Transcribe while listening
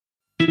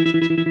Live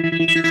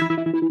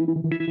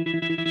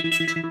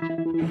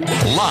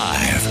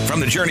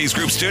from the Journeys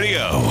Group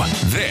studio,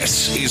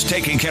 this is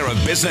Taking Care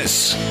of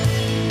Business.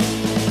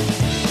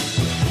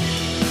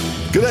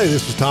 Good day,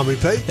 this is Tommy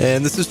Pate.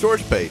 And this is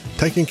George Pate.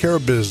 Taking Care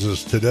of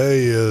Business.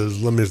 Today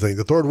is, let me think,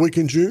 the third week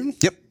in June?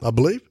 Yep. I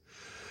believe.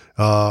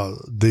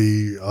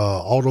 The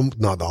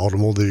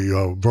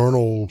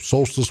vernal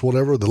solstice,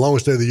 whatever, the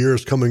longest day of the year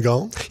is come and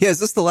gone. Yeah, is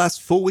this the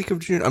last full week of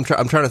June? I'm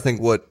trying to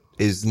think, what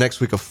is next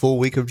week a full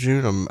week of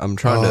June? I'm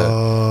trying to.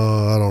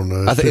 I don't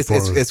know. I think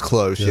it's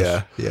close.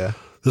 Yes. Yeah.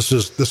 This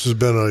has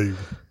been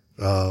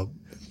a.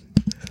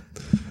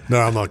 No,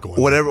 I'm not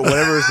going. Whatever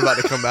is about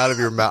to come out of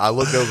your mouth. I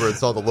looked over and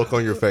saw the look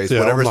on your face. Yeah,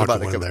 Whatever's I'm not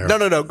about to come. there.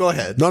 No. Go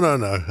ahead. No.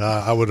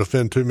 I would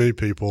offend too many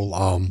people.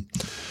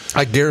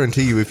 I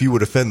guarantee you, if you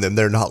would offend them,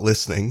 they're not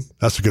listening.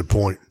 That's a good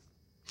point.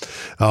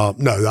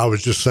 No, I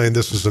was just saying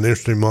this is an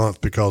interesting month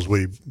because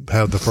we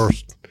have this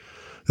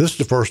is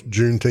the first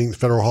Juneteenth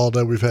federal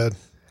holiday we've had.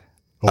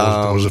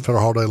 Or was it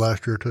federal holiday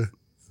last year too?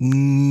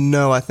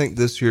 No, I think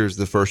this year is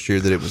the first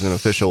year that it was an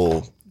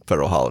official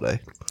federal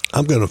holiday.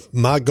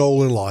 My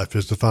goal in life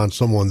is to find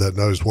someone that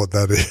knows what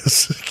that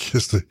is,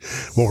 just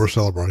what we're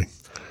celebrating.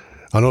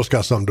 I know it's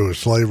got something to do with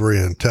slavery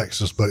in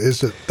Texas, but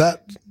is it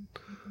that?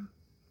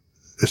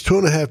 It's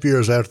 2.5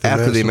 years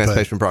after the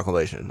Emancipation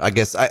Proclamation. I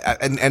guess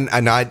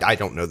I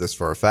don't know this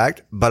for a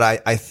fact, but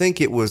I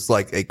think it was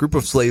like a group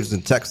of slaves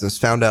in Texas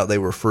found out they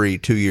were free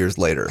 2 years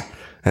later.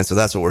 And so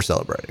that's what we're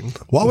celebrating.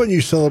 Why wouldn't you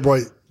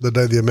celebrate the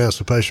day the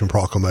Emancipation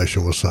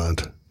Proclamation was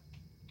signed?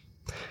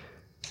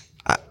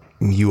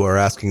 You are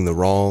asking the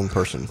wrong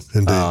person.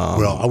 Indeed.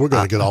 Well, we're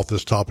going to get off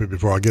this topic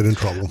before I get in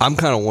trouble. I'm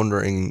kind of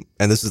wondering,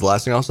 and this is the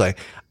last thing I'll say,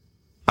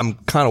 I'm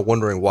kind of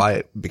wondering why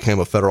it became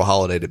a federal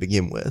holiday to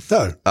begin with.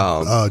 No,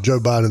 Joe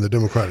Biden and the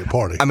Democratic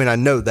Party. I mean, I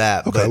know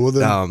that. Okay, but, well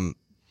then.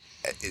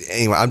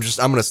 Anyway, I'm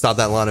going to stop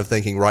that line of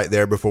thinking right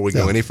there before we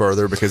go any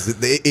further because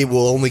it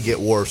will only get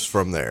worse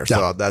from there.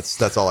 So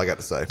that's all I got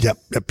to say. Yep.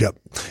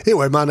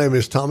 Anyway, my name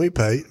is Tommy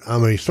Pate.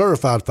 I'm a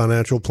certified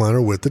financial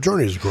planner with the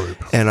Journeys Group.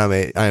 And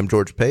I am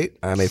George Pate.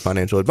 I'm a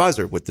financial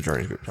advisor with the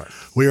Journeys Group.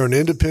 We are an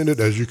independent,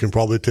 as you can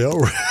probably tell,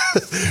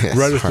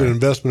 registered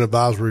investment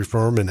advisory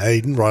firm in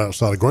Ayden, right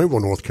outside of Greenville,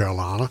 North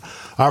Carolina.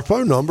 Our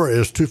phone number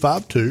is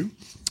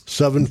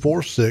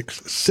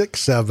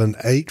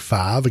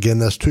 252-746-6785. Again,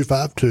 that's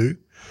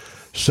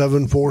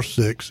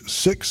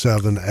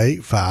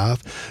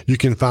 252-746-6785. You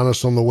can find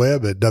us on the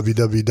web at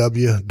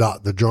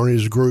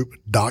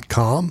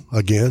www.thejourneysgroup.com.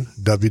 Again,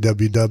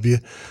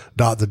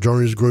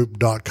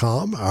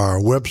 www.thejourneysgroup.com. Our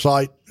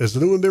website, has the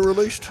new one been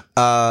released?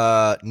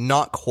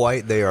 Not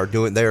quite. They are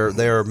making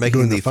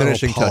the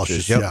finishing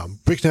touches. Yep. Yeah.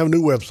 Fixing to have a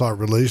new website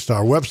released.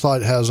 Our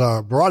website has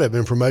a variety of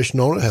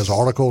information on it. It has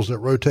articles that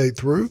rotate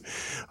through.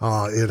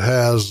 It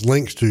has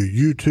links to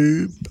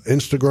YouTube,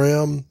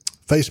 Instagram,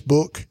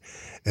 Facebook,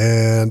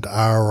 and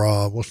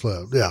our, what's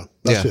that? Yeah,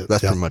 that's it.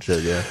 That's pretty much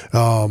it. Yeah.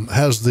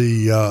 Has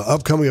the,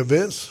 upcoming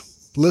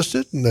events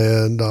listed.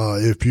 And,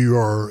 if you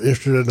are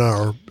interested in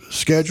our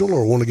schedule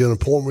or want to get an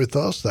appointment with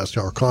us, that's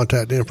our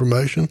contact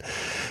information.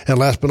 And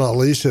last but not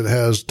least, it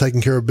has Taking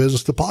Care of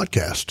Business, the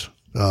podcast,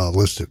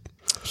 listed.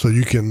 So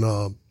you can,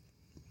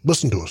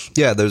 listen to us.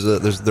 Yeah.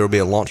 There'll be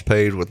a launch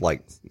page with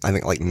I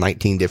think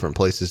 19 different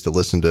places to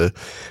listen to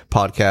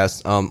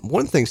podcasts.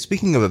 One thing,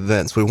 speaking of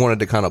events, we wanted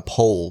to kind of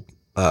poll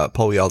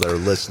y'all that are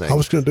listening. I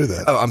was going to do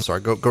that. Oh, I'm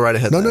sorry. Go right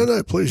ahead.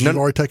 No, please. You've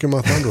already taken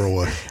my thunder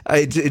away.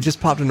 It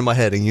just popped into my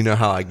head, and you know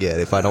how I get.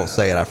 If I don't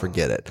say it, I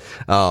forget it.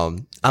 Go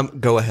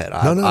ahead.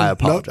 I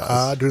apologize. No,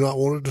 I do not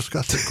want to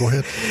discuss it. Go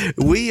ahead.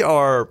 We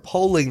are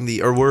polling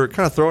we're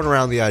kind of throwing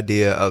around the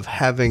idea of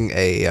having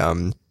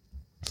a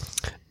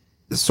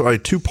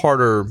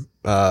two-parter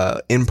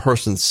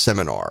in-person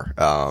seminar.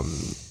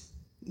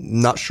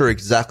 Not sure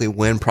exactly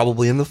when,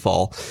 probably in the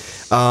fall.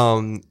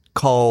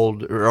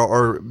 Called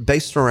or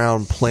based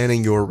around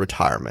planning your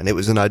retirement. It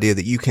was an idea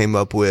that you came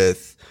up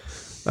with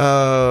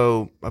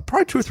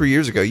probably 2 or 3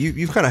 years ago.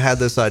 You've kind of had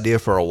this idea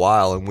for a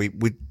while, and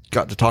we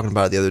got to talking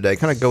about it the other day.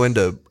 Kind of go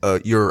into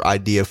your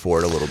idea for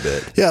it a little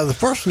bit. Yeah, the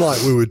first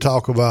night we would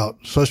talk about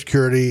Social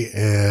Security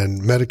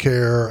and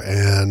Medicare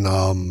and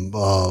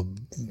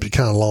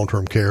kind of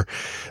long-term care.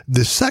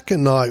 The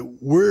second night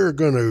we're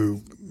going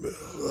to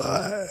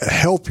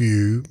help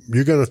you.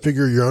 You're going to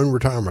figure your own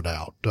retirement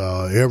out.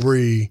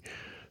 Every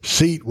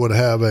seat would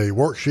have a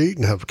worksheet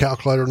and have a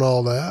calculator and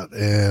all that.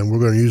 And we're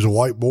going to use a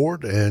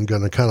whiteboard and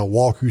going to kind of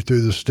walk you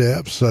through the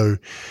steps. So,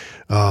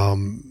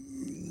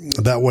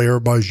 that way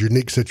everybody's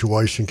unique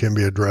situation can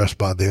be addressed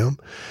by them.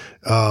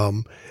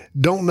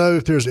 Don't know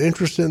if there's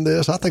interest in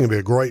this. I think it'd be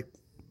a great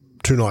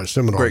 2-night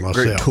seminar myself.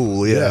 Great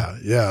tool.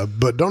 Yeah.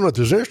 But don't know if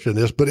there's interest in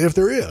this, but if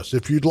there is,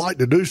 if you'd like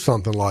to do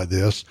something like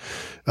this,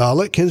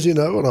 let Kenzie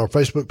know on our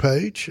Facebook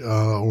page,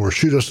 or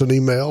shoot us an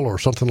email or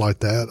something like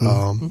that.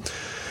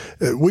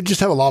 We just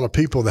have a lot of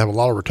people that have a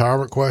lot of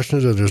retirement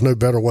questions, and there's no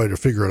better way to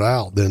figure it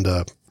out than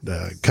to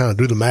kind of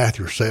do the math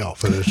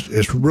yourself. And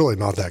it's really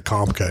not that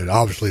complicated.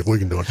 Obviously, if we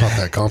can do it, it's not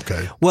that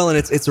complicated. Well, and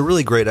it's a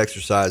really great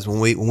exercise. When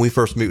we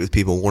first meet with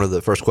people, one of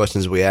the first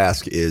questions we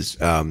ask is,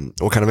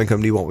 what kind of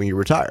income do you want when you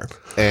retire?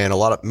 And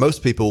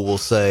most people will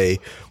say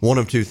one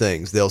of two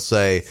things. They'll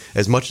say,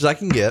 as much as I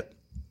can get,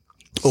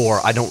 or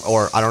I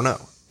don't know.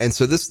 And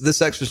so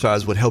this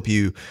exercise would help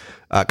you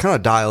kind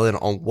of dial in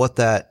on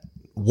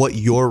what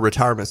your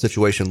retirement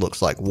situation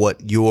looks like,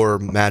 what your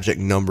magic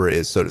number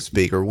is, so to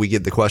speak. Or we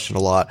get the question a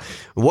lot,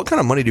 what kind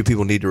of money do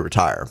people need to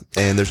retire?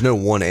 And there's no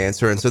one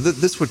answer. And so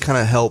this would kind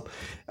of help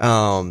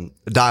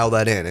dial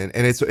that in.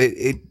 And I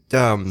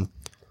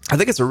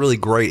think it's a really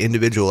great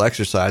individual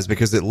exercise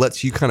because it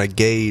lets you kind of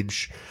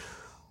gauge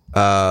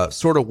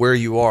sort of where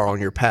you are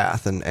on your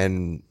path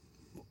and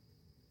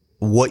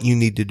what you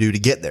need to do to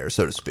get there,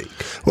 so to speak.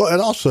 Well, it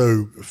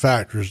also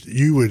factors,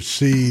 you would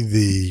see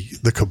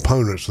the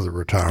components of the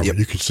retirement. Yep.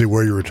 You could see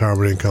where your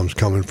retirement income is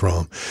coming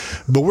from.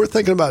 But we're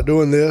thinking about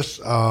doing this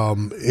here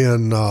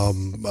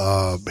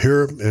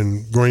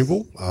in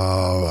Greenville,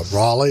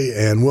 Raleigh,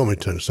 and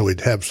Wilmington. So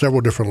we'd have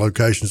several different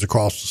locations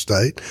across the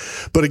state.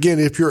 But again,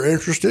 if you're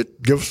interested,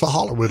 give us a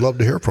holler. We'd love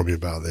to hear from you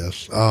about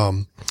this.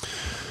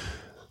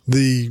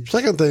 The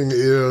second thing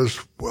is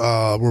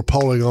we're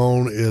polling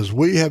on is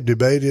we have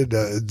debated.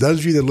 Those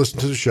of you that listen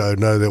to the show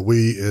know that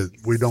we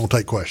don't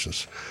take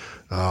questions.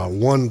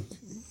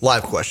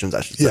 Live questions,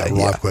 I should say. Yeah,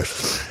 live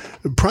questions.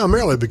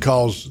 Primarily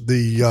because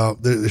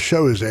the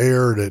show is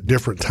aired at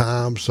different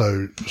times,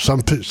 so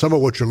some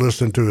of what you're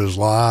listening to is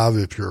live.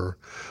 If you're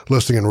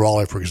listening in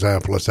Raleigh, for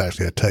example, it's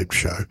actually a taped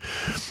show.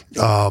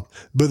 But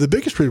the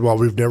biggest reason why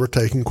we've never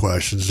taken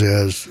questions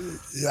is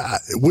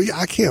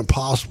I can't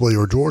possibly,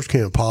 or George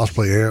can't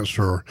possibly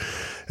answer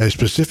a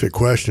specific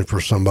question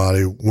for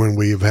somebody when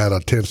we've had a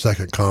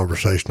 10-second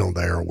conversation on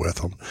the air with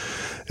them.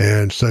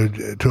 And so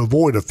to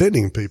avoid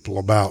offending people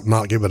about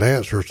not giving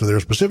answers to their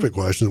specific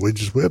questions, we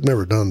have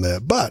never done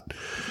that. But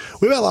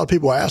we've had a lot of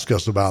people ask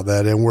us about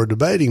that, and we're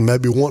debating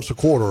maybe once a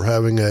quarter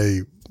having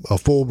a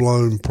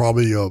full-blown,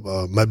 probably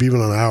maybe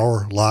even an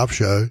hour live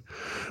show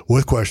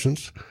with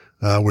questions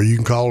where you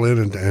can call in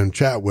and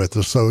chat with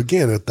us. So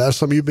again, if that's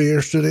something you'd be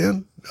interested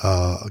in,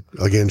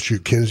 again,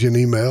 shoot Kenzie an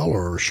email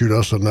or shoot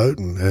us a note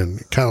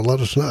and kind of let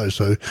us know.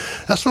 So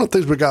that's one of the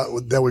things we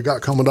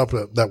got coming up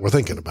that we're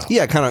thinking about.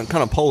 Yeah, kind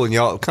of polling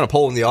y'all, kind of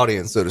polling the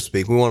audience, so to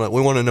speak. We want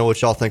to know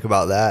what y'all think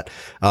about that.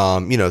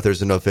 If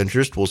there's enough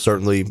interest, we'll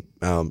certainly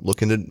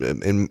look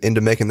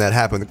into making that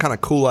happen. The kind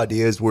of cool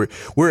ideas we're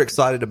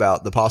excited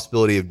about the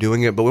possibility of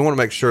doing it, but we want to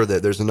make sure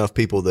that there's enough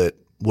people that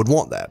would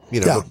want that,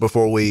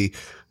 before we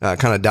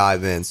kind of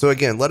dive in. So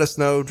again, let us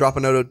know, drop a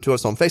note to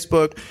us on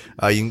Facebook.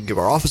 You can give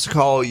our office a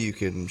call. You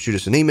can shoot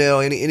us an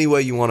email, any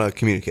way you want to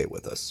communicate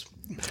with us.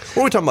 What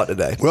are we talking about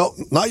today? Well,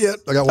 not yet.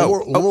 I got one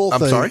more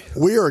thing. I'm sorry.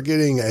 We are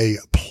getting a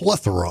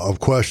plethora of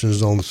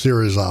questions on the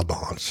Series I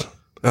bonds.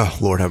 Oh,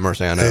 Lord have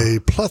mercy, I know. A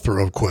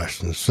plethora of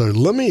questions. So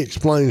let me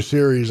explain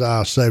Series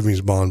I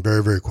savings bond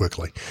very, very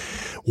quickly.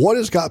 What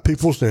has got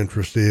people's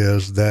interest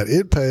is that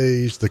it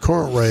pays, the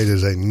current rate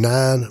is a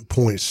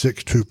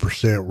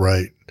 9.62%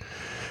 rate,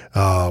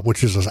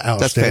 which is an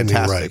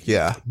outstanding rate.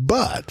 Yeah.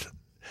 But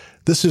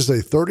this is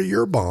a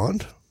 30-year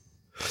bond.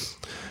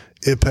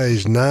 It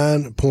pays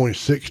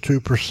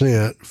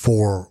 9.62%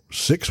 for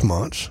 6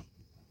 months.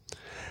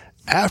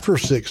 After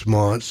 6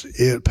 months,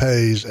 it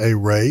pays a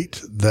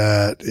rate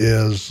that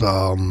is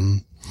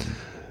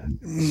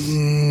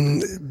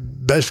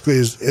basically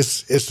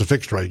it's the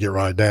fixed rate. Get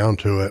right down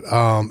to it.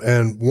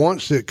 And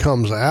once it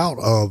comes out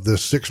of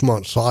this 6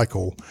 month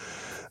cycle,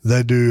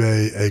 they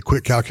do a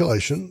quick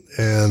calculation,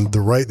 and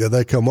the rate that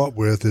they come up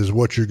with is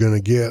what you're going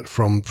to get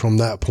from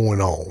that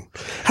point on.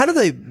 How do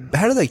they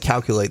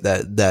calculate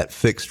that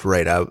fixed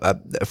rate?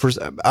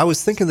 I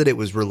was thinking that it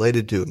was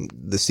related to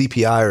the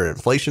CPI or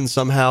inflation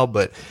somehow,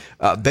 but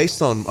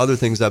based on other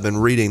things I've been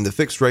reading, the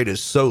fixed rate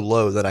is so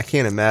low that I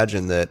can't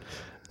imagine that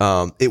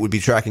it would be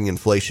tracking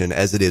inflation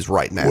as it is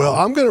right now. Well,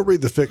 I'm going to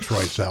read the fixed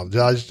rates out.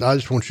 I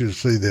just want you to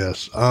see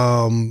this.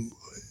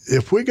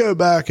 If we go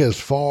back as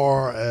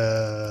far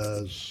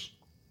as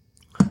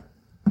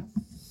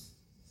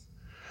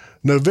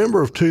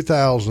November of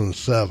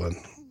 2007,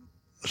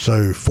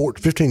 so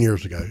 15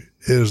 years ago,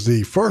 is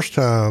the first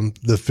time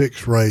the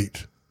fixed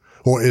rate,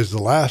 or is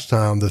the last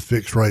time the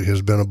fixed rate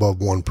has been above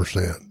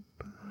 1%.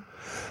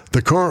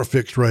 The current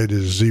fixed rate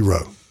is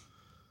 0.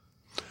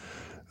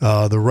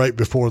 The rate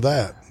before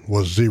that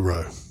was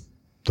 0.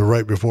 The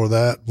rate before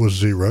that was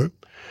 0.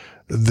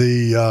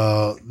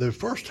 The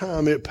first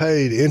time it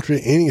paid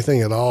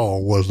anything at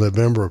all was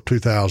November of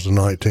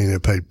 2019.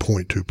 It paid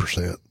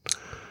 0.2%.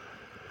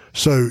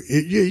 So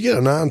you get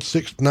a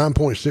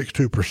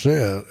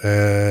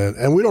 9.62%,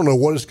 and we don't know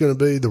what it's going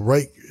to be. The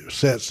rate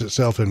sets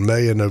itself in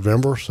May and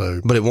November,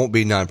 but it won't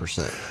be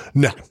 9%.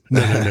 No.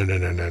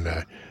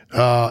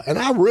 And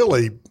I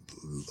really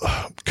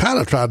kind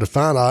of tried to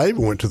find. I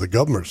even went to the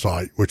government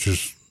site, which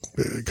is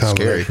kind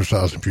of an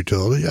exercise in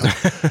futility, yeah,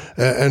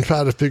 and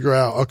try to figure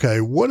out, okay,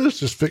 what does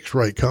this fixed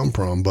rate come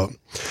from? But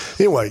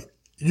anyway,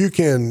 you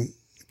can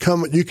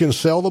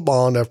sell the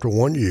bond after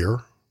 1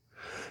 year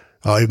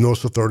even though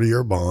it's a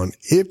 30-year bond.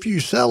 If you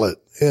sell it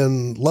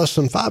in less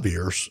than 5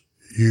 years,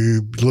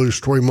 you lose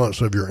 3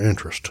 months of your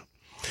interest.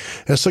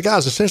 And so,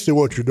 guys, essentially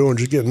what you're doing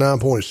is you get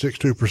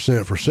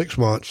 9.62% for 6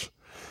 months,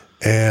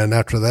 and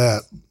after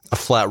that, a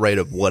flat rate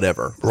of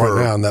whatever.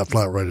 Right now, and that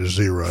flat rate is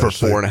 0 for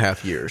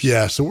 4.5 years.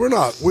 Yeah, so we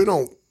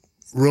don't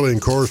really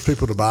encourage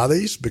people to buy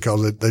these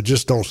because they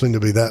just don't seem to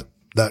be that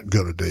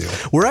good a deal.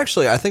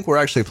 I think we're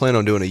actually planning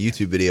on doing a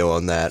YouTube video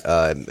on that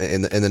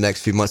in the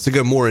next few months to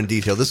go more in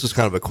detail. This was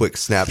kind of a quick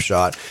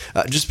snapshot,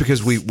 just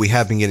because we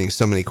have been getting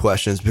so many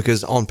questions.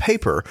 Because on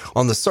paper,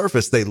 on the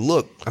surface, they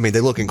look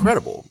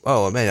incredible.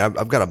 Oh man,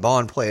 I've got a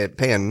bond paying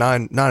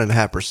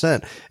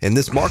 9.5% in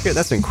this market.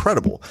 That's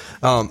incredible.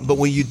 But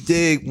when you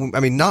dig,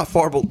 not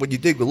far, but when you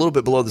dig a little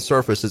bit below the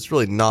surface, it's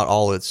really not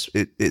all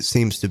it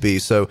seems to be.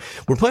 So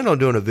we're planning on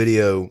doing a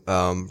video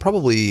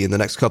probably in the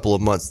next couple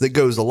of months that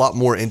goes a lot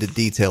more into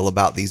detail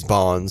about these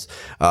bonds.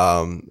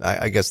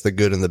 I guess the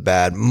good and the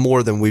bad,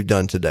 more than we've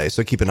done today.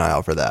 So keep an eye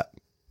out for that.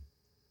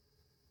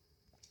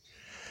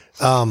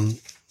 I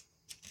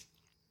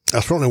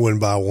certainly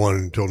wouldn't buy one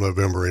until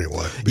November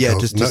anyway. Yeah,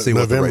 just to see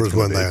what the November rate's is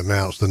when gonna they be.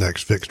 announce the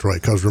next fixed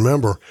rate. Because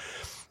remember,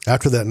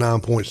 after that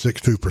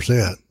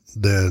 9.62%,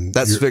 then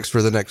That's fixed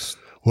for the next.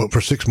 Well, for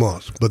 6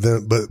 months. But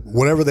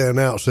whatever they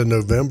announce in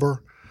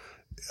November,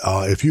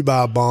 if you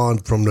buy a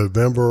bond from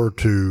November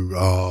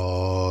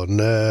to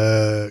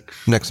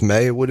Next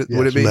May, would it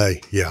be?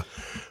 May, yeah.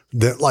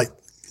 Then,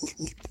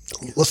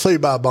 let's say you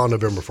buy a bond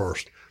November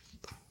 1st,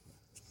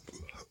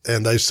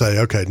 and they say,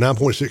 okay,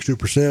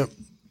 9.62%,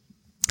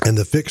 and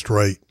the fixed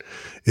rate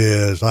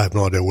is, I have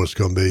no idea what it's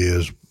going to be,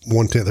 is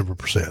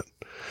 0.1%.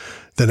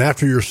 Then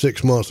after your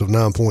 6 months of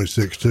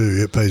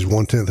 9.62, it pays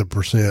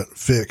 0.1%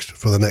 fixed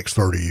for the next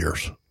 30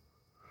 years.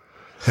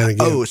 And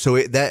again, So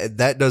it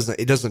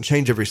doesn't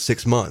change every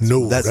 6 months.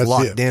 No, that's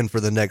locked in for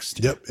the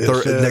next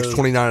next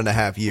 29 and a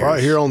half years.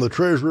 Right here on the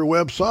Treasury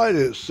website,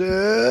 it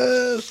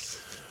says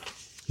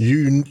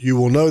you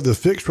will know the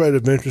fixed rate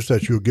of interest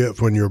that you'll get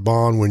from your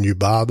bond when you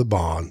buy the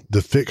bond.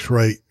 The fixed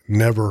rate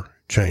never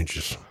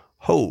changes.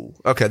 Oh,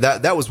 okay.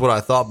 That was what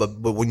I thought,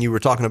 but when you were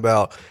talking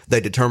about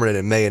they determine it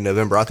in May and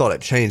November, I thought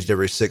it changed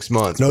every 6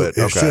 months. No, but,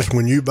 it's just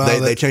when you buy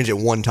they change it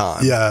one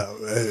time. Yeah,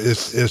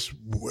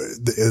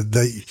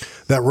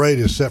 that rate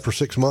is set for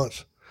 6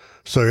 months.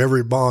 So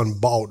every bond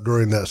bought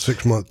during that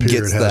 6 month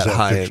period Gets has that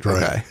high fixed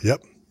rate. okay.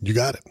 Yep, you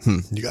got it.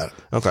 You got it.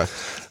 Okay.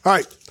 All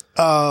right.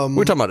 What are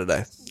we talking about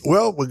today?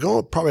 Well, we're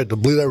going to probably have to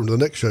bleed over to the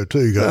next show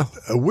too.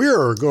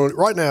 We're going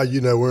right now.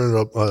 We're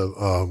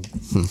in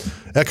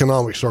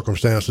economic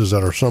circumstances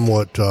that are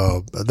somewhat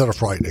that are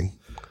frightening.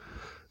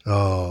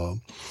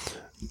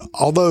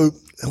 Although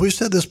we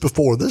said this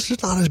before, this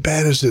is not as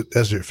bad as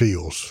it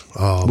feels.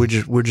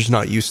 We're just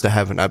not used to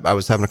having. I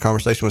was having a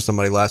conversation with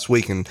somebody last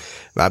week, and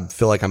I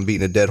feel like I'm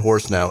beating a dead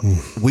horse now.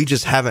 We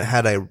just haven't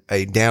had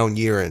a down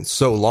year in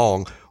so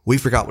long. We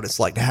forgot what it's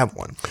like to have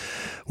one.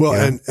 Well,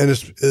 and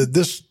it's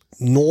this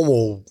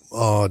normal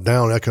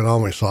down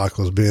economic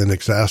cycle is being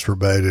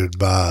exacerbated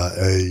by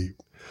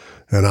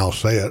and I'll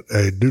say it,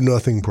 a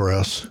do-nothing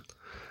press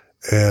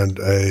and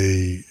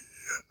a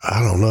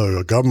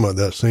government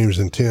that seems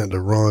intent to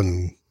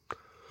run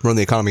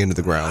the economy into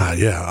the ground.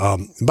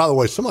 By the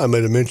way, somebody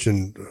made a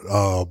mention,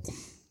 I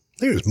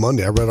think it was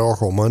Monday, I read an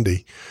article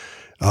Monday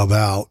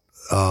about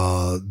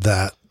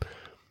that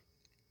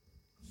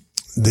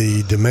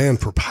the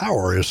demand for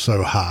power is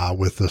so high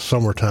with the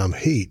summertime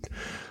heat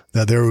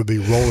that there would be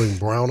rolling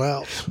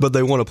brownouts. But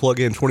they want to plug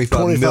in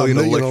 25 million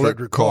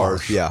electric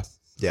cars. Yeah.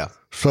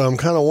 So I'm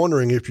kind of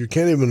wondering, if you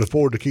can't even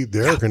afford to keep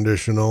the air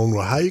conditioning on,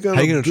 well, how are you going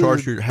to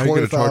charge your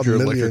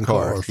electric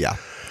cars? Yeah.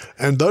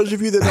 And those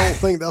of you that don't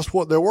think that's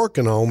what they're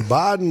working on,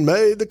 Biden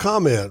made the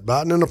comment.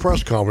 Biden in a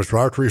press conference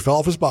right after he fell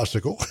off his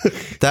bicycle.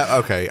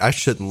 I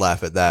shouldn't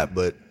laugh at that,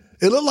 but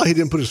it looked like he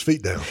didn't put his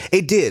feet down.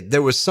 It did.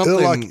 There was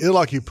something. It looked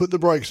like he put the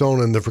brakes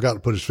on and they forgot to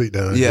put his feet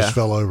down and just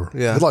fell over.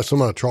 Yeah. It looked like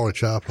something out of Charlie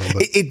Chaplin.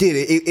 But it did.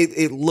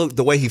 It looked,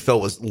 the way he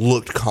fell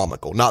looked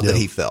comical. Not that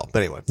he fell, but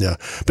anyway. Yeah.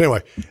 But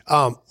anyway,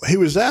 he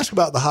was asked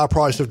about the high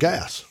price of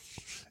gas.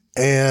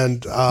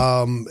 And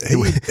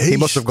he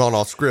must have gone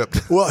off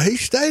script. Well, he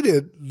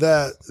stated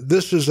that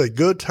this is a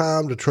good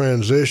time to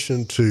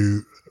transition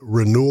to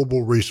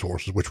renewable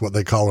resources, which what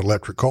they call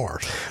electric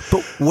cars.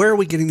 But where are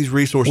we getting these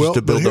resources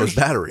to build those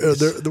batteries?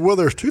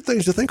 There's two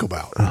things to think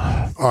about.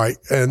 All right,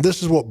 and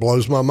this is what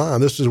blows my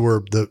mind. This is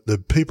where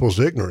the people's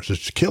ignorance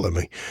is killing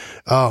me.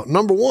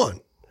 Number one,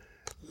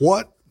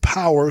 what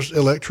powers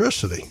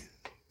electricity?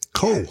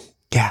 Coal.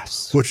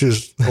 Gas. Which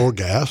is not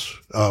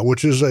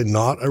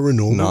a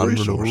renewable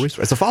resource.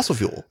 It's a fossil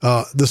fuel.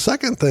 The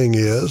second thing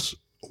is,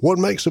 what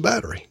makes a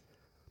battery?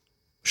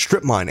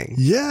 Strip mining.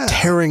 Yeah.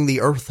 Tearing the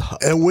earth up.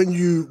 And when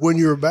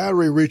your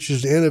battery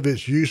reaches the end of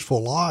its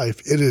useful life,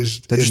 it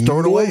is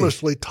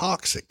enormously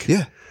toxic.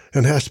 Yeah.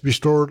 And has to be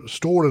stored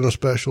in a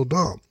special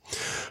dump.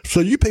 So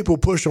you people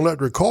pushing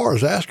electric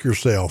cars, ask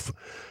yourself,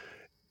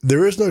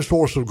 there is no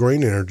source of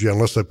green energy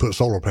unless they put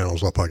solar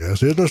panels up, I guess.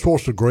 There's no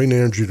source of green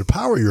energy to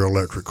power your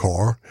electric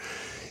car.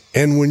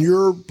 And when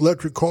your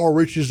electric car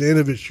reaches the end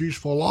of its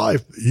useful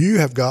life, you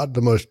have got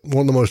one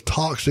of the most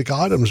toxic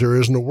items there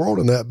is in the world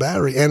in that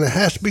battery, and it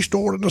has to be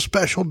stored in a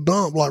special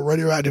dump like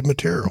radioactive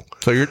material.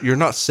 So you're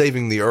not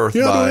saving the earth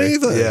You're not by doing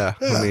anything. yeah.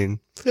 Yeah. I mean,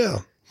 yeah.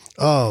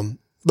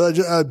 But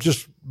it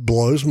just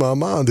blows my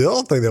mind. The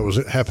other thing that was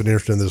happened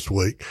interesting this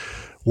week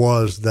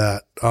was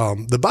that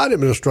the Biden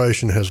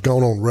administration has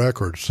gone on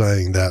record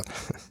saying that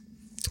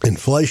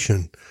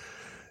inflation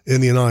in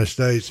the United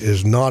States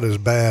is not as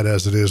bad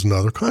as it is in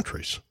other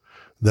countries.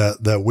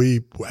 That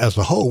we, as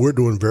a whole, we're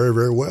doing very,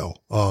 very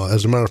well.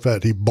 As a matter of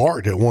fact, he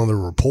barked at one of the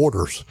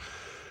reporters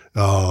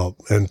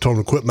and told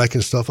him to quit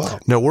making stuff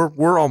up. no,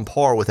 we're on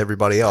par with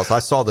everybody else. I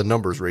saw the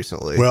numbers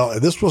recently. Well,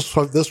 this was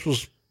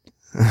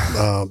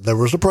there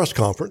was a press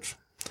conference,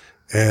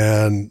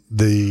 and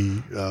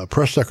the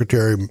press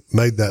secretary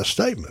made that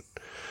statement.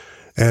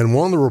 And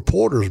one of the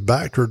reporters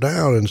backed her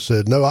down and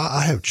said, no,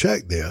 I have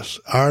checked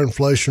this. Our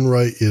inflation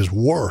rate is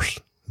worse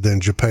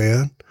than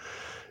Japan.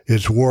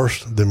 It's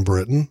worse than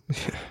Britain.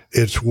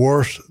 It's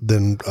worse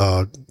than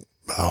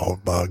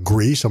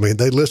Greece. I mean,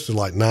 they listed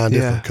like 9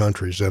 different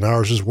countries, and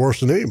ours is worse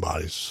than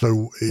anybody's.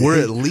 So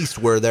we're at least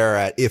where they're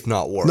at, if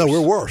not worse. No,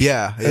 we're worse.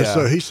 Yeah. And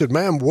so he said,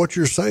 ma'am, what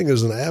you're saying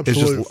is an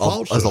absolute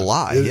falsehood. It's a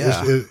lie.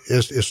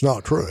 It's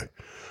not true.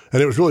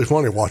 And it was really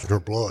funny watching her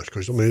blush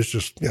because, I mean, it's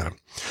just, All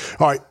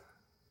right.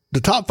 The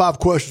top 5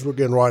 questions we're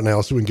getting right now,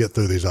 let's see if we can get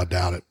through these. I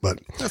doubt it,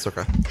 but that's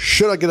okay.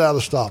 Should I get out of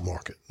the stock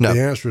market? No.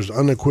 The answer is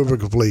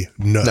unequivocally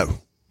no. No.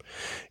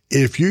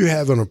 If you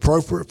have an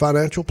appropriate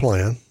financial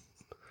plan,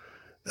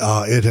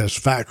 it has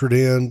factored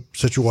in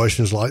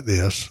situations like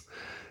this.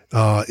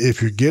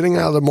 If you're getting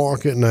out of the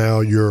market now,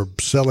 you're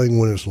selling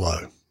when it's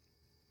low.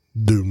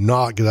 Do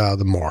not get out of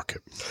the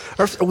market.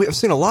 I've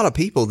seen a lot of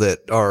people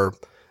that are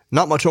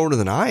not much older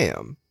than I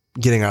am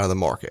getting out of the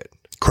market.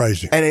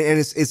 Crazy. And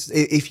it's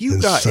if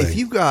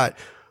you've got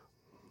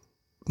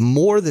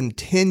more than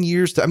 10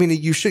 years to, I mean,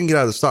 you shouldn't get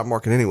out of the stock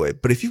market anyway,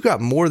 but if you've got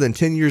more than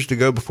 10 years to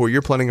go before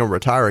you're planning on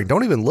retiring,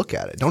 don't even look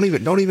at it. Don't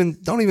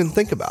even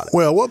think about it.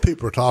 Well, what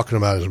people are talking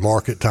about is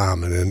market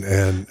timing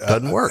and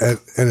doesn't work.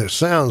 And it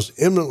sounds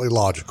eminently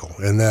logical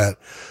in that,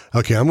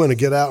 okay, I'm going to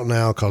get out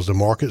now because the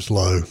market's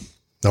low.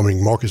 I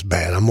mean, market's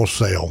bad. I'm going to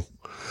sell.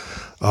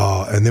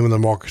 And then when the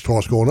market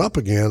starts going up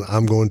again,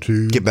 I'm going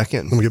to get back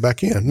in. I'm going to get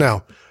back in.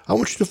 Now, I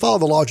want you to follow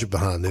the logic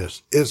behind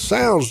this. It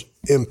sounds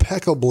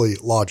impeccably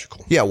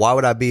logical. Yeah, why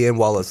would I be in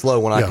while it's low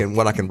when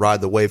I can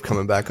ride the wave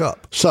coming back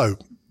up? So,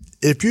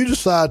 if you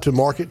decide to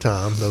market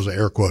time, that was an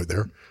air quote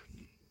there,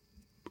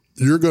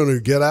 you're going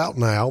to get out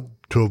now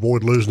to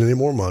avoid losing any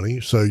more money.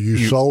 So you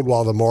sold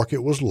while the market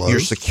was low. You're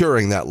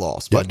securing that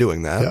loss by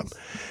doing that. Yep.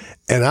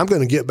 And I'm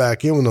going to get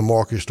back in when the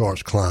market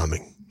starts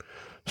climbing.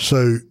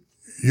 So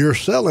you're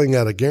selling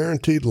at a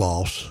guaranteed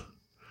loss,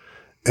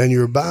 and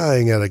you're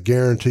buying at a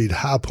guaranteed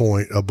high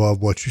point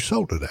above what you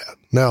sold it at.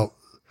 Now,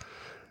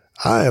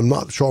 I am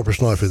not the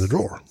sharpest knife in the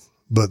drawer,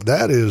 but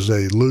that is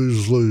a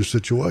lose-lose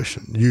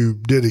situation. You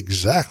did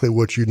exactly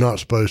what you're not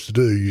supposed to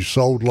do. You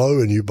sold low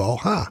and you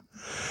bought high.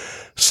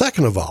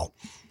 Second of all,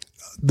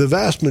 the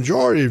vast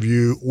majority of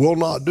you will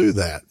not do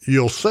that.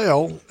 You'll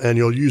sell and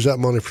you'll use that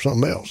money for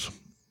something else,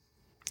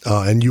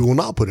 and you will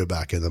not put it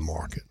back in the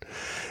market.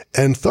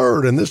 And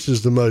third, and this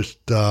is the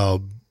most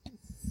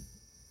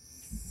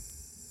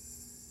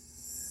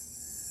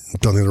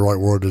don't think the right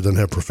word that doesn't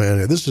have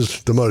profanity. This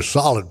is the most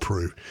solid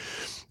proof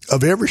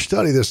of every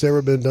study that's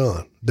ever been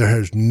done. There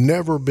has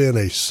never been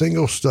a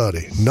single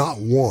study, not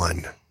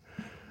one,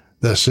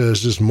 that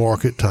says this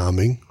market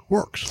timing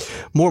works.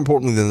 More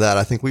importantly than that,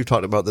 I think we've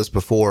talked about this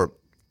before.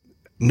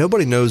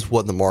 Nobody knows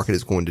what the market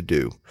is going to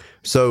do.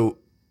 So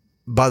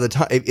by the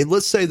time,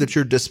 let's say that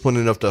you're disciplined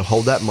enough to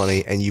hold that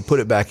money and you put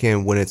it back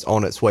in when it's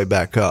on its way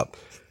back up,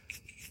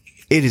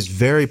 it is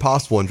very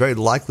possible and very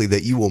likely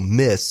that you will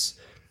miss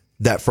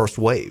that first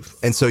wave.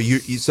 And so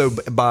so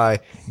by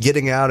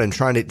getting out and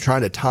trying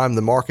to time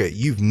the market,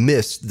 you've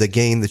missed the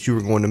gain that you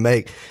were going to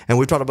make. And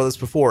we've talked about this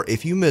before.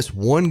 If you miss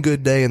one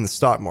good day in the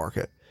stock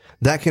market,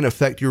 that can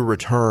affect your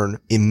return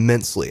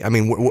immensely. I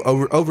mean,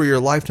 over your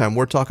lifetime,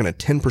 we're talking a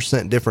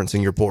 10% difference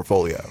in your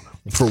portfolio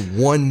for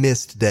one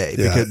missed day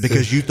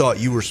because you thought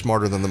you were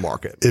smarter than the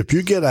market. If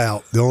you get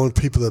out, the only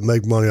people that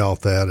make money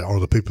off that are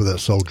the people that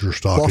sold your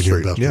stock and your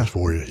investments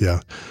for you. Yeah.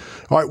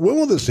 All right. When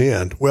will this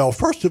end? Well,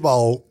 first of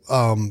all,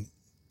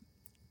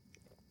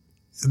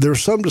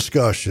 there's some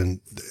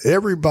discussion.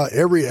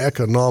 Every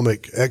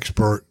economic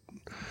expert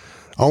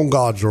on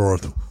God's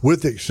earth,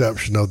 with the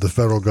exception of the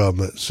federal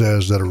government,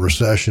 says that a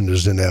recession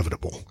is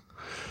inevitable.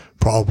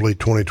 Probably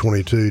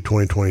 2022,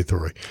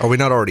 2023. Are we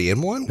not already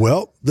in one?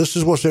 Well, this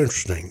is what's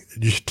interesting.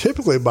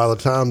 Typically, by the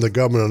time the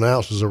government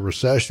announces a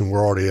recession,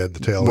 we're already at the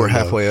tail end. We're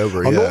halfway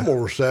over, A normal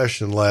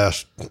recession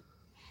lasts,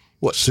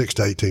 6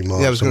 to 18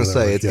 months? Yeah, I was going to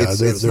say,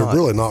 they're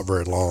really not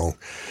very long.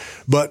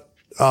 But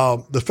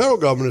the federal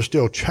government is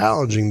still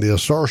challenging the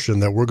assertion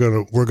that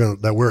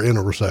we're in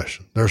a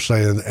recession. They're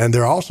saying, and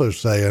they're also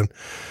saying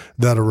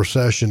that a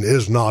recession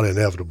is not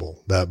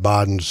inevitable, that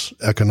Biden's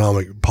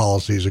economic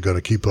policies are going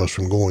to keep us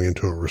from going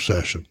into a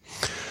recession.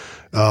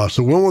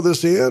 So when will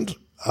this end?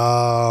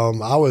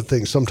 I would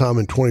think sometime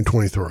in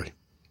 2023.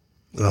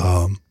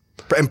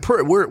 And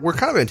we're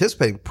kind of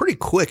anticipating pretty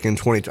quick in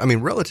 20. I mean,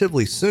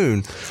 relatively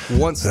soon.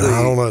 Once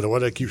I don't know the way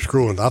they keep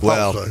screwing. I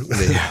thought so.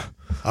 Yeah.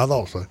 I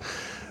thought so.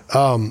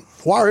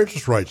 Why are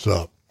interest rates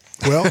up?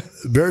 Well,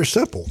 very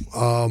simple.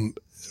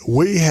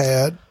 We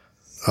had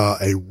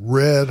a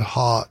red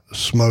hot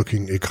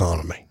smoking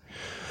economy.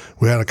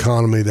 We had an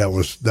economy that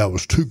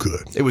was too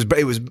good. It was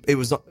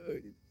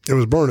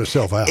burned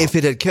itself out. If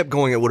it had kept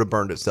going, it would have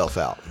burned itself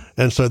out.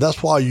 And so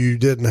that's why you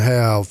didn't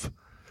have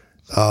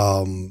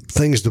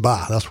things to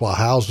buy. That's why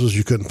houses,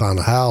 you couldn't find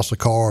a house, a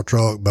car, a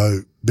truck,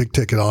 boat, big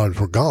ticket items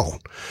were gone.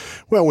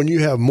 Well, when you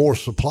have more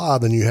supply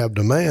than you have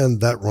demand,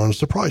 that runs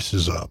the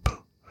prices up.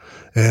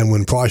 And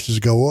when prices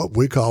go up,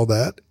 we call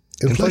that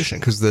inflation.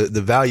 Because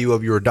the value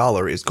of your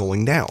dollar is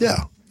going down.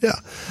 Yeah.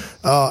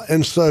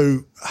 And so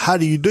how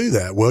do you do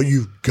that? Well,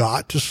 you've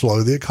got to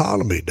slow the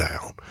economy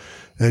down.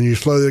 And you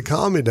slow the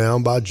economy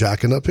down by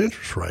jacking up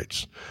interest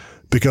rates,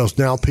 because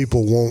now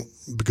people won't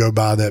go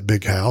buy that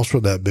big house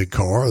or that big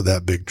car or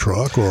that big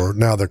truck, or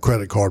now their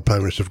credit card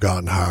payments have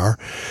gotten higher.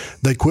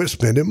 They quit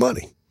spending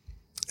money.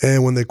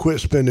 And when they quit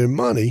spending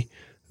money,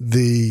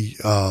 the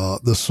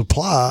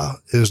supply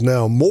is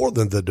now more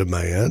than the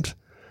demand,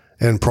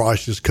 and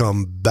prices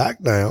come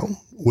back down,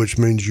 which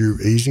means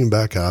you're easing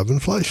back out of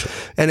inflation.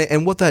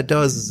 And what that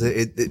does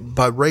is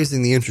by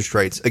raising the interest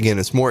rates, again,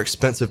 it's more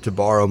expensive to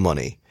borrow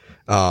money.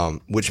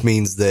 Which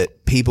means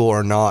that people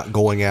are not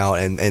going out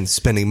and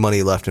spending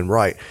money left and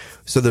right.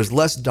 So there's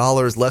less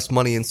dollars, less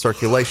money in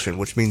circulation,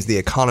 which means the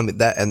economy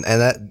that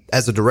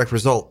as a direct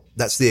result,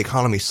 that's the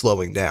economy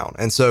slowing down.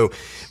 And so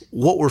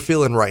what we're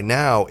feeling right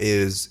now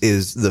is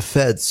the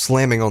Fed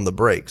slamming on the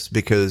brakes,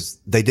 because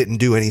they didn't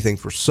do anything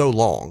for so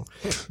long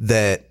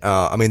that,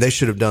 they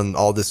should have done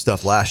all this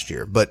stuff last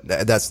year, but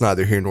that's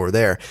neither here nor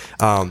there.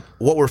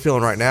 What we're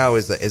feeling right now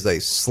is a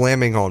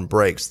slamming on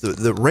brakes.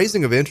 The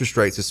raising of interest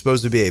rates is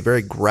supposed to be a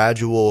very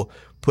gradual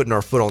putting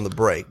our foot on the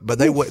brake, but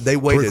they waited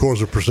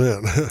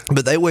 0.75%.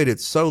 But they waited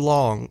so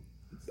long,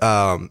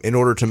 in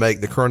order to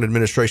make the current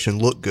administration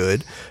look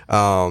good,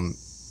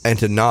 and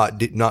to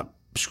not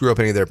screw up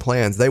any of their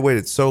plans. They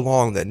waited so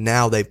long that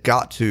now they've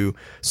got to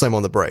slam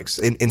on the brakes.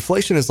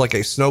 Inflation is like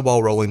a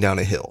snowball rolling down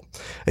a hill.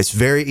 It's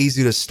very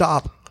easy to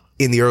stop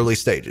in the early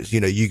stages.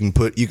 You can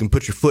put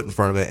your foot in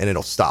front of it and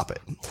it'll stop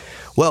it.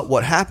 Well,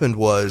 what happened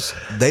was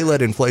they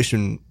let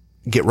inflation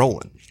get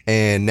rolling.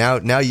 And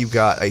now you've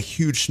got a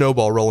huge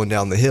snowball rolling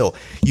down the hill.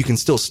 You can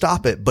still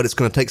stop it, but it's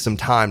going to take some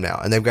time now.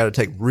 And they've got to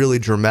take really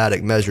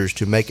dramatic measures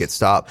to make it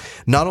stop.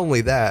 Not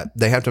only that,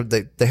 they have to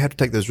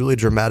take those really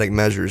dramatic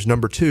measures.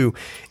 Number two,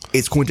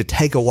 it's going to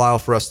take a while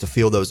for us to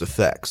feel those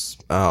effects.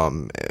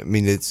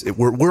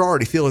 We're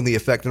already feeling the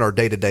effect in our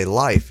day-to-day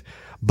life,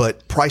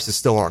 but prices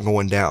still aren't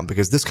going down,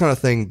 because this kind of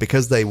thing,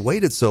 because they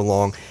waited so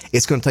long,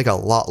 it's going to take a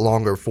lot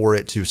longer for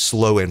it to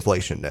slow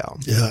inflation down.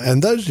 Yeah.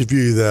 And those of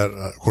you that,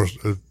 of course,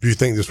 if you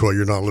think this way,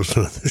 you're not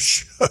listening to this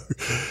show.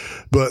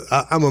 But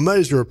I'm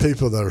amazed there are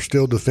people that are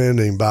still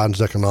defending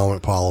Biden's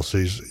economic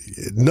policies.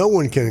 No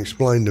one can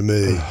explain to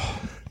me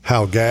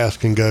how gas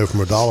can go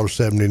from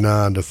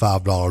 $1.79 to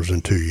 $5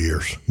 in 2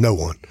 years. No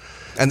one.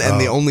 And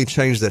the only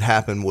change that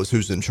happened was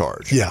who's in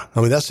charge. Yeah.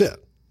 That's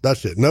it.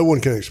 That's it. No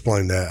one can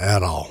explain that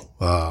at all.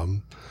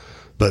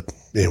 But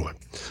anyway,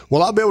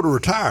 will I be able to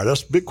retire?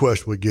 That's the big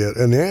question we get.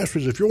 And the answer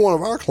is, if you're one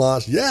of our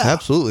clients, yeah.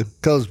 Absolutely.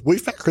 Because we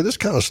factor this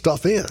kind of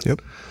stuff in.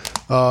 Yep.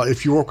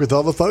 If you work with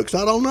other folks,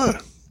 I don't know.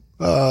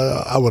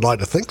 I would like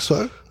to think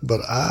so,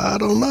 but I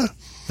don't know.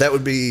 That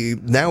would be,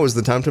 now is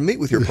the time to meet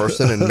with your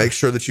person and make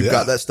sure that you've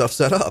got that stuff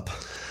set up.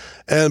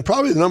 And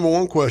probably the number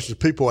one question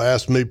people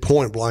ask me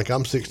point blank,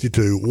 I'm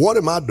 62, what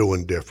am I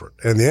doing different?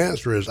 And the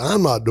answer is,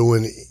 I'm not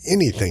doing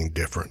anything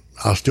different.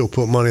 I still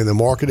put money in the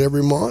market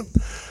every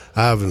month.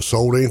 I haven't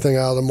sold anything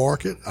out of the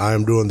market. I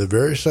am doing the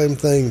very same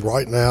thing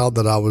right now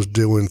that I was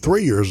doing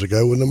 3 years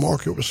ago when the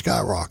market was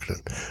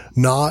skyrocketing.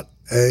 Not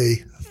a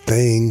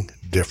thing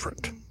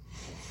different.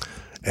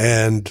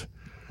 And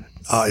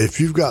if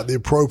you've got the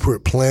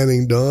appropriate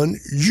planning done,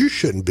 you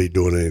shouldn't be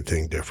doing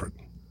anything different.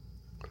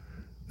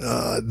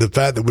 The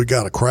fact that we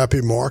got a crappy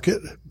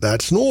market,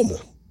 that's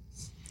normal.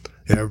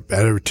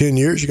 Every 10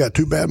 years, you got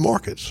 2 bad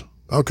markets.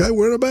 Okay,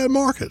 we're in a bad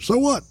market. So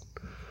what?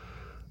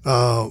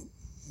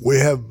 We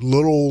have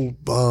little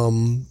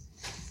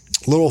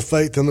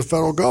faith in the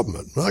federal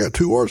government. I got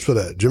 2 words for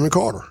that: Jimmy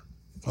Carter.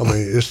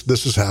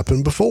 This has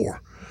happened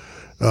before.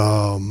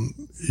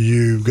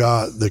 You've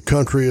got the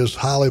country is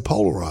highly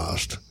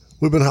polarized.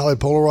 We've been highly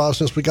polarized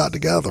since we got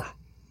together.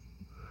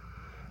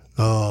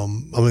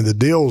 The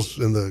deals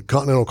in the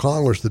Continental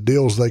Congress, the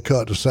deals they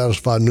cut to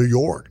satisfy New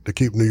York, to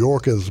keep New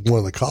York as one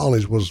of the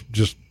colonies, was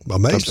just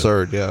amazing.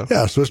 Absurd, yeah.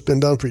 Yeah, so it's been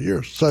done for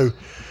years. So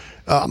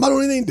I'm not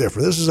doing anything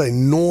different. This is a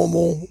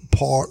normal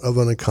part of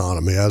an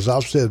economy. As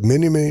I've said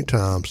many, many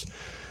times,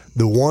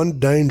 the one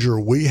danger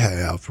we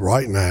have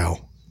right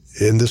now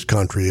in this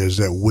country is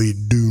that we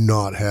do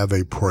not have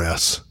a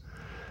press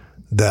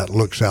that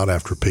looks out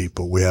after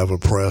people. We have a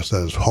press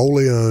that is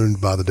wholly owned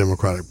by the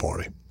Democratic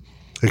Party.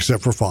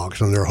 except for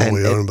Fox, and they're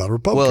wholly owned by the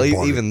Republican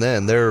Party. Even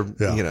then, they're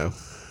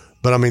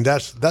But I mean,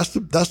 that's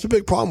the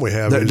big problem we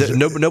have.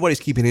 Nobody's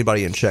keeping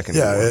anybody in check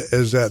anymore. Yeah,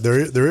 is that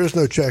there is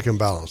no check and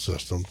balance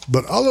system.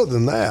 But other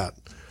than that,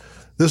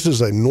 this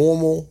is a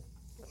normal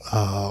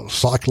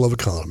cycle of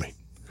economy.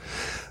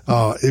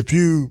 If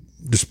you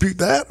dispute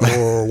that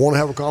or want to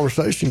have a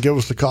conversation, give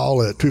us a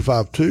call at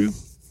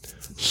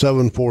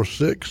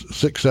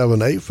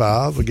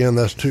 252-746-6785. Again,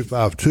 that's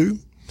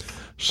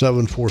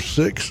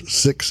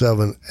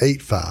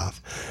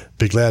 252-746-6785.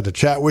 Be glad to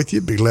chat with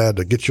you. Be glad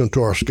to get you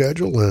into our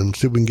schedule and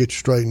see if we can get you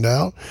straightened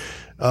out.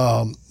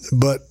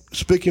 But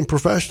speaking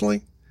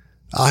professionally,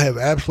 I have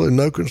absolutely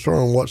no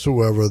concern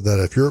whatsoever that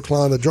if you're a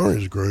client of the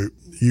Journeys Group,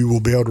 you will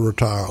be able to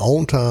retire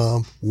on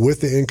time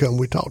with the income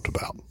we talked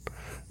about,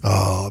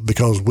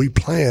 because we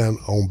plan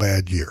on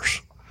bad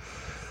years.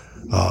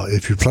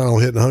 If you plan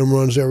on hitting home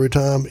runs every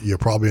time, you're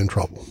probably in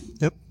trouble.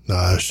 Yep.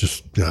 It's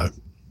just,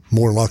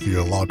 more than likely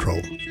you're in a lot of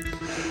trouble.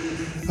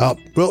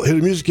 Well, hit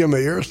the music in my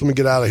ears. Let me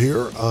get out of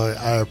here.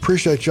 I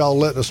appreciate y'all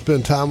letting us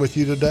spend time with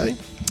you today.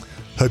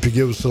 Hope you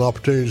give us an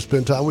opportunity to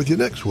spend time with you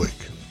next week.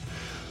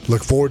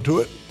 Look forward to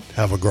it.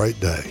 Have a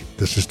great day.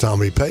 This is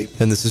Tommy Pate.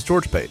 And this is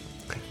George Pate.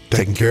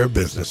 Taking care of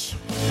business.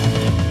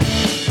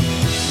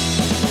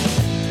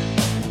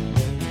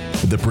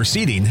 The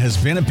proceeding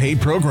has been a paid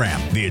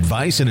program. The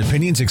advice and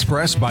opinions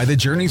expressed by the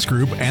Journeys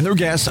Group and their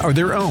guests are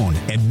their own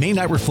and may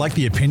not reflect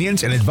the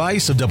opinions and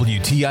advice of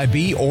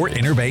WTIB or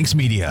Interbanks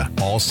Media.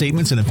 All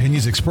statements and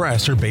opinions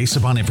expressed are based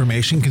upon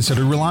information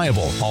considered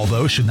reliable,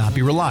 although should not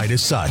be relied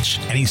as such.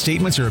 Any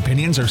statements or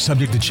opinions are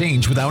subject to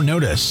change without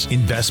notice.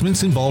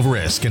 Investments involve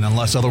risk and,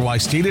 unless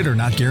otherwise stated, are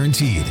not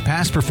guaranteed.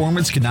 Past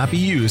performance cannot be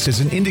used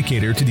as an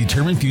indicator to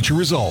determine future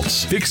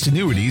results. Fixed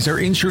annuities are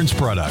insurance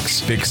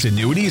products. Fixed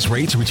annuities,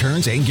 rates,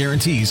 returns, and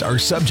guarantees are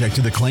subject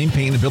to the claim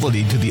paying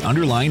ability to the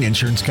underlying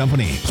insurance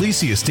company. Please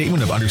see a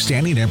statement of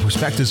understanding and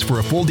prospectus for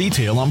a full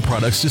detail on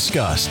products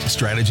discussed.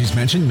 Strategies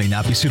mentioned may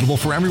not be suitable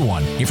for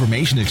everyone.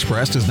 Information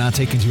expressed does not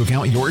take into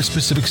account your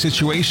specific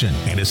situation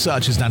and, as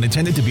such, is not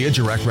intended to be a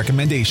direct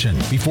recommendation.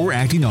 Before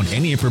acting on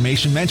any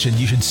information mentioned,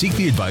 you should seek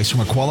the advice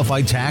from a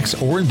qualified tax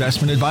or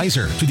investment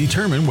advisor to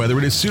determine whether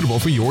it is suitable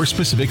for your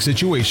specific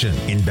situation.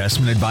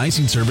 Investment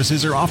advising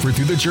services are offered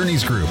through the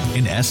Journeys Group,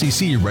 an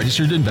SEC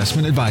registered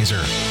investment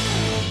advisor.